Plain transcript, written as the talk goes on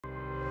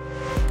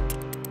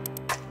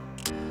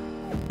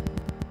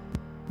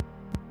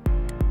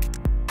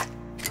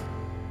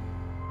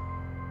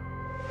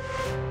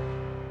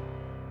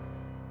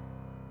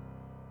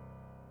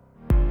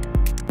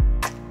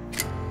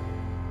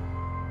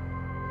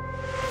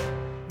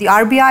The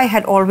RBI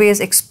had always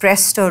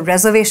expressed a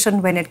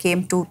reservation when it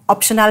came to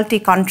optionality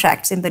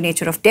contracts in the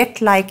nature of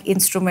debt-like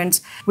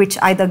instruments which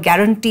either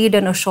guaranteed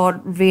an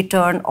assured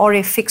return or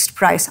a fixed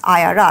price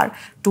IRR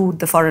to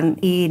the foreign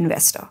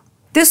investor.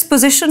 This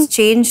position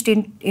changed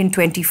in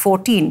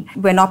 2014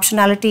 when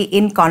optionality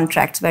in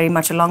contracts, very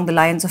much along the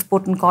lines of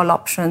put and call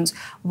options,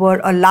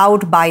 were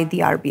allowed by the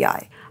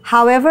RBI.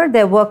 However,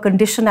 there were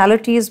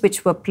conditionalities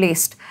which were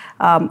placed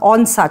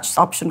on such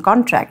option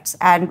contracts,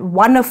 and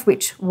one of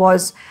which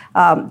was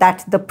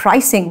that the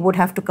pricing would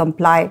have to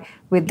comply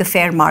with the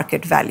fair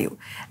market value.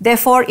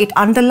 Therefore, it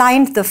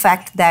underlined the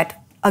fact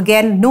that,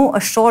 again, no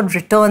assured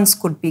returns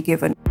could be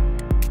given.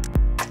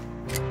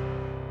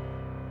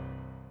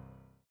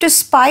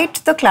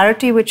 Despite the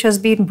clarity which has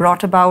been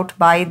brought about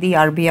by the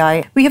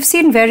RBI, we have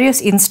seen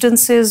various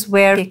instances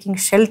where taking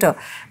shelter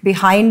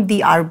behind the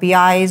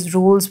RBI's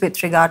rules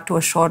with regard to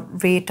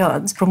assured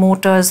returns,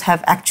 promoters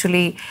have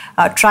actually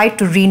tried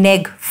to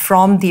renege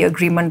from the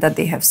agreement that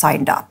they have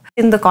signed up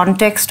in the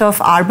context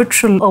of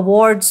arbitral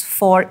awards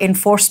for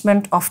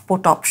enforcement of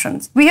put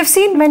options. We have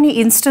seen many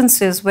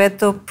instances where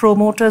the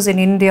promoters in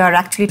India are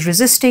actually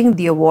resisting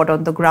the award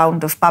on the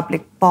ground of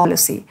public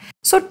policy.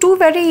 So two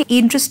very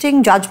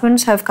interesting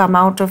judgments have come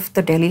out of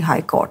the Delhi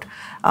High Court.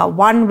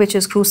 One which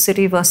is Cruise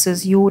City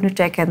versus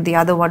Unitech, and the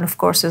other one, of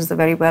course, is the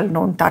very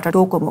well-known Tata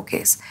Docomo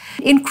case.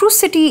 In Cruise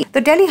City,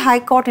 the Delhi High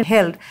Court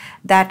held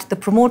that the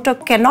promoter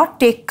cannot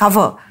take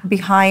cover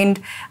behind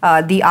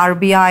the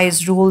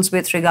RBI's rules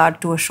with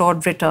regard to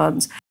assured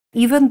returns,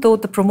 even though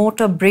the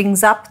promoter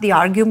brings up the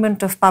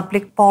argument of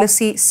public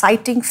policy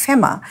citing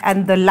FEMA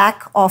and the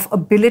lack of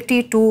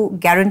ability to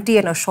guarantee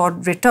an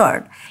assured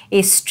return.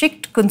 A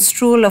strict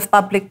construal of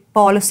public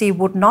policy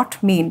would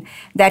not mean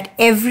that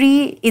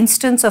every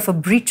instance of a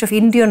breach of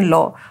Indian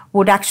law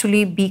would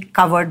actually be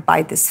covered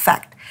by this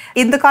fact.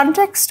 In the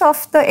context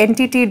of the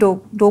NTT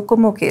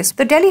Docomo case,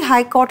 the Delhi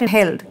High Court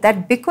held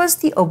that because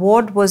the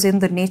award was in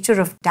the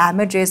nature of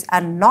damages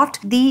and not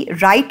the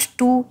right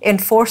to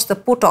enforce the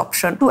put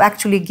option to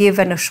actually give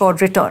an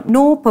assured return,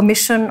 no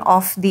permission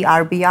of the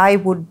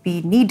RBI would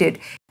be needed.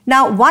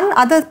 Now, one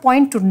other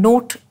point to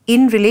note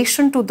in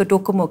relation to the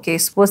Docomo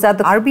case was that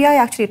the RBI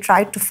actually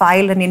tried to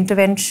file an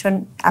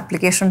intervention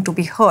application to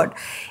be heard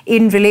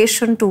in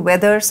relation to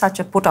whether such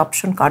a put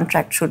option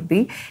contract should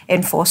be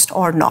enforced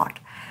or not.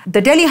 The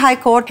Delhi High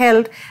Court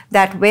held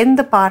that when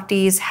the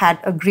parties had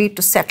agreed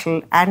to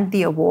settle and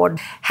the award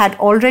had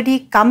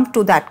already come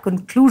to that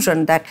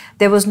conclusion that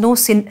there was no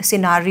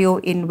scenario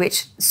in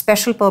which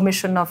special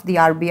permission of the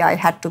RBI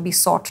had to be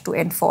sought to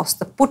enforce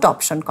the put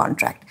option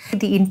contract,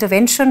 the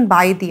intervention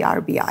by the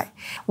RBI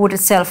would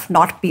itself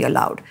not be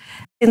allowed.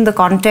 In the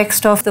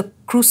context of the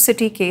Cruise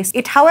City case,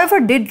 it, however,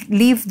 did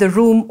leave the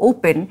room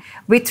open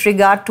with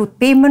regard to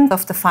payment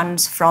of the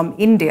funds from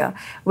India,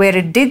 where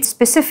it did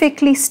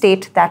specifically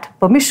state that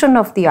permission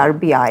of the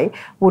RBI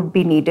would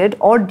be needed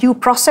or due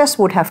process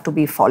would have to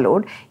be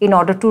followed in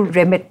order to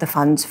remit the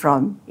funds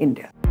from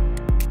India.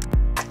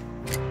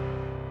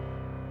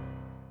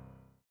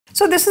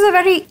 So this is a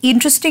very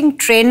interesting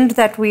trend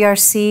that we are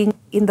seeing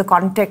in the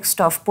context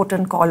of put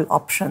and call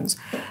options,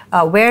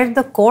 where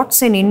the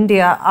courts in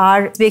India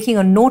are making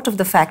a note of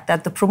the fact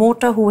that the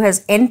promoter who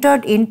has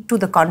entered into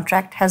the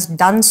contract has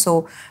done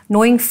so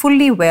knowing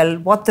fully well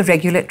what the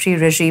regulatory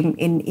regime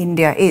in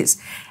India is,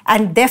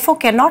 and therefore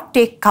cannot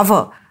take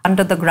cover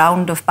under the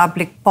ground of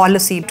public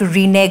policy to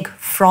renege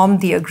from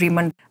the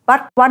agreement.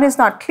 But one is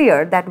not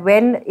clear that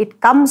when it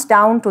comes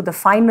down to the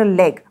final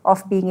leg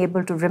of being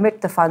able to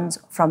remit the funds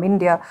from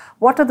India,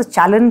 what are the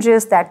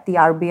challenges that the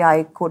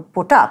RBI could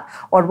put up,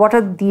 or what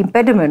are the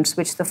impediments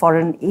which the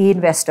foreign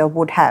investor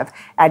would have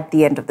at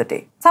the end of the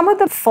day. Some of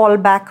the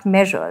fallback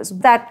measures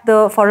that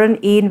the foreign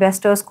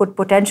investors could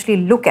potentially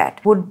look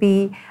at would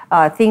be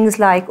things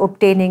like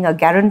obtaining a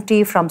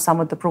guarantee from some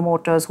of the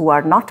promoters who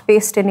are not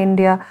based in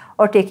India,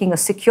 or taking a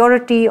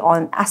security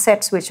on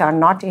assets which are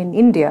not in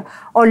India,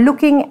 or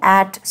looking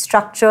at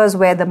structures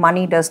where the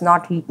money does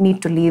not need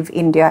to leave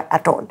India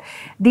at all.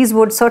 These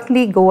would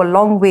certainly go a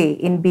long way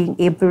in being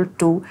able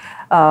to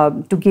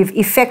give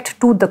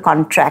effect to the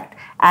contract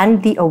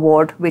and the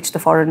award which the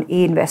foreign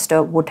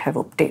investor would have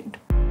obtained.